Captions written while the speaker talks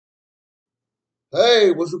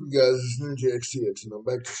Hey, what's up, you guys? It's Ninja XTX, and I'm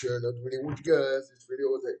back to share another video with you guys. This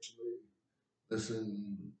video is actually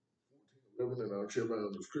lesson 1411 in our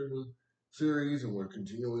Chairbound Escrima series, and we're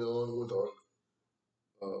continuing on with our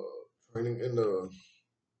training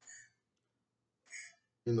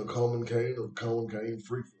in the common cane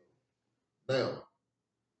free flow. Now,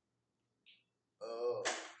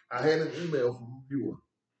 I had an email from a viewer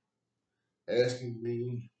asking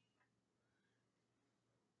me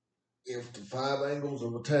if the 5 angles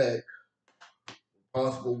of attack are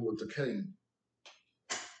possible with the cane.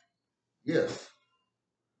 Yes.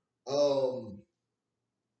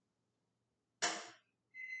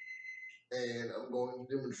 And I'm going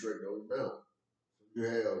to demonstrate those now. You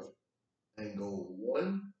have angle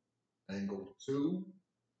 1, angle 2,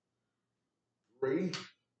 3,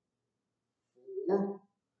 4,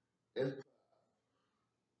 and 5.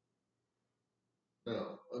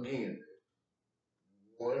 Now, again,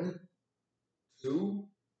 1, 2,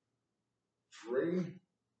 3,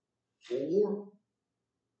 4,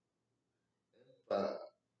 and 5.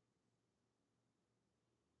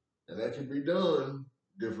 And that can be done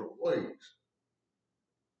different ways.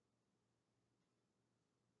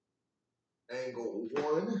 Angle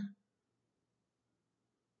 1,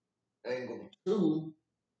 angle 2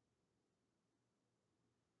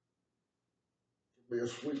 can be a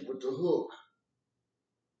sweep with the hook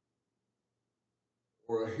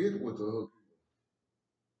or a hit with the hook.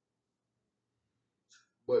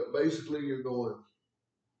 But basically, you're going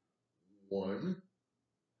 1,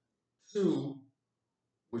 2,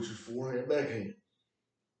 which is forehand, backhand.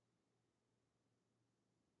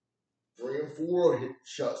 3 and 4 are hit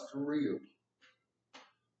shots to rib.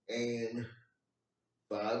 And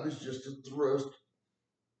 5 is just a thrust,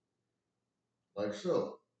 like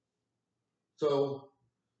so. So,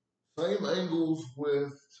 same angles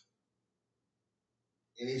with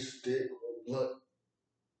any stick or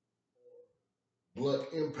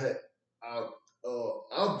blunt impact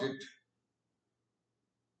object.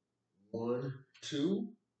 1, 2,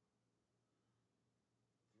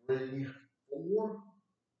 3, 4,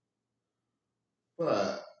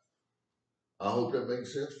 5. I hope that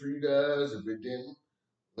makes sense for you guys. If it didn't,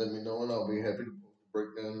 let me know and I'll be happy to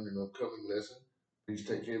break down in an upcoming lesson. Please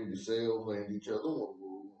take care of yourselves and each other. If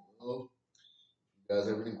you guys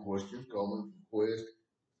have any questions, comments, requests,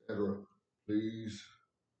 etc., please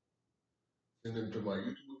send them to my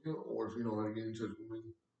YouTube account, or if you know how to get in touch with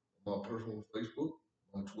me, my personal Facebook,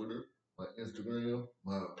 my Twitter, my Instagram,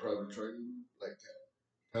 my private training, like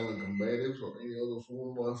Talent Combatives, or any other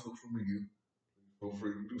form of my social media, feel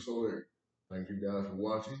free to do so there. Thank you guys for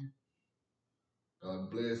watching.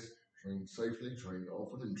 God bless. Train safely, train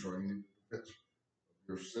often, and train in defense of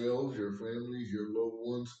yourselves, your families, your loved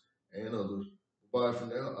ones, and others. Bye for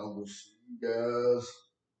now. I will see you guys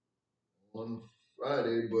on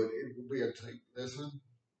Friday, but it will be a tape lesson,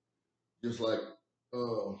 just like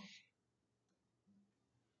uh,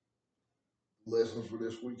 lessons for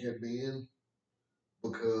this week have been,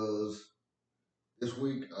 because this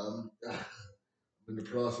week I'm in the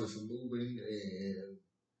process of moving, and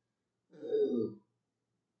you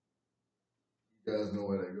guys know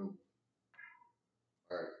how that goes.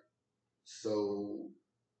 All right, so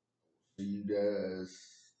see you guys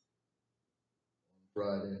on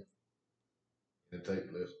Friday in the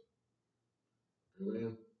tape lesson. Till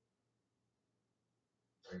then,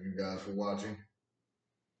 thank you guys for watching.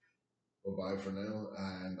 Bye bye for now,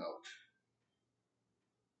 and out.